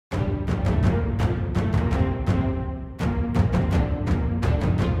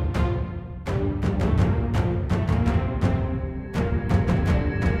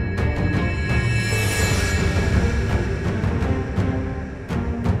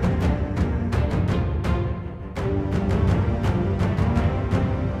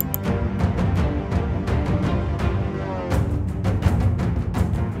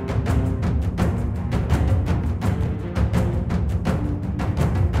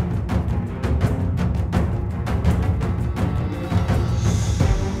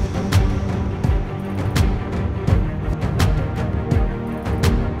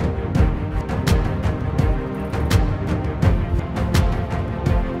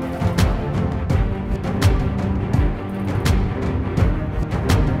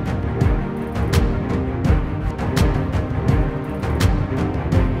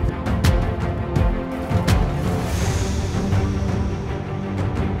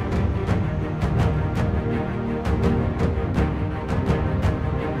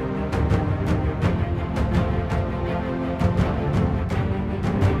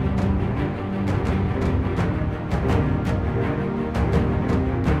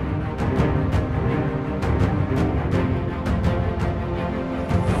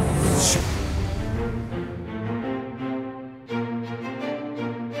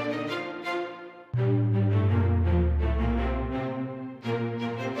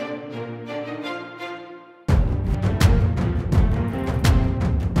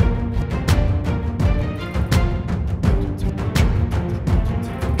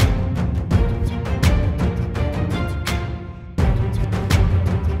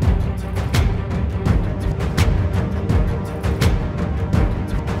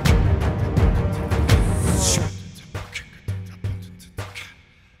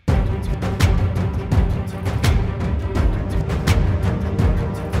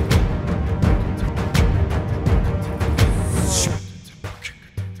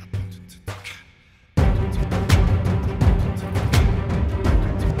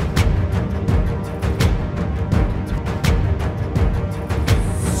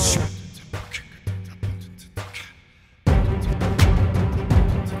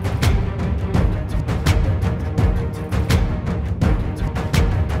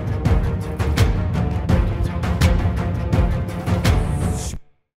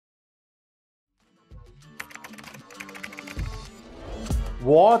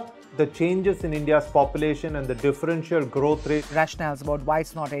what the changes in India's population and the differential growth rate. Rationales about why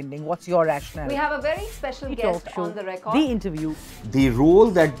it's not ending. What's your rationale? We have a very special guest on the record. The interview. The role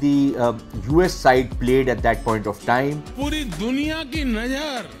that the US side played at that point of time. पूरी दुनिया की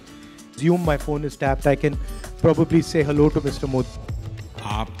नजर. Assume my phone is tapped. I can probably say hello to Mr. Modi.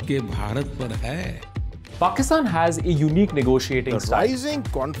 आपके भारत पर है. Pakistan has a unique negotiating style. The rising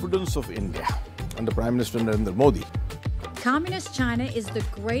confidence of India under Prime Minister Narendra Modi. Communist China is the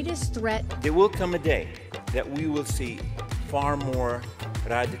greatest threat. There will come a day that we will see far more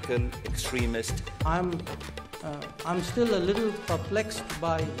radical extremist. I'm still a little perplexed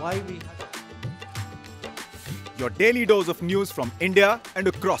by why we. Your daily dose of news from India and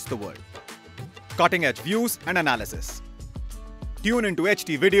across the world. Cutting edge views and analysis. Tune into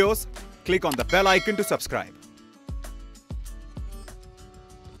HT videos. Click on the bell icon to subscribe.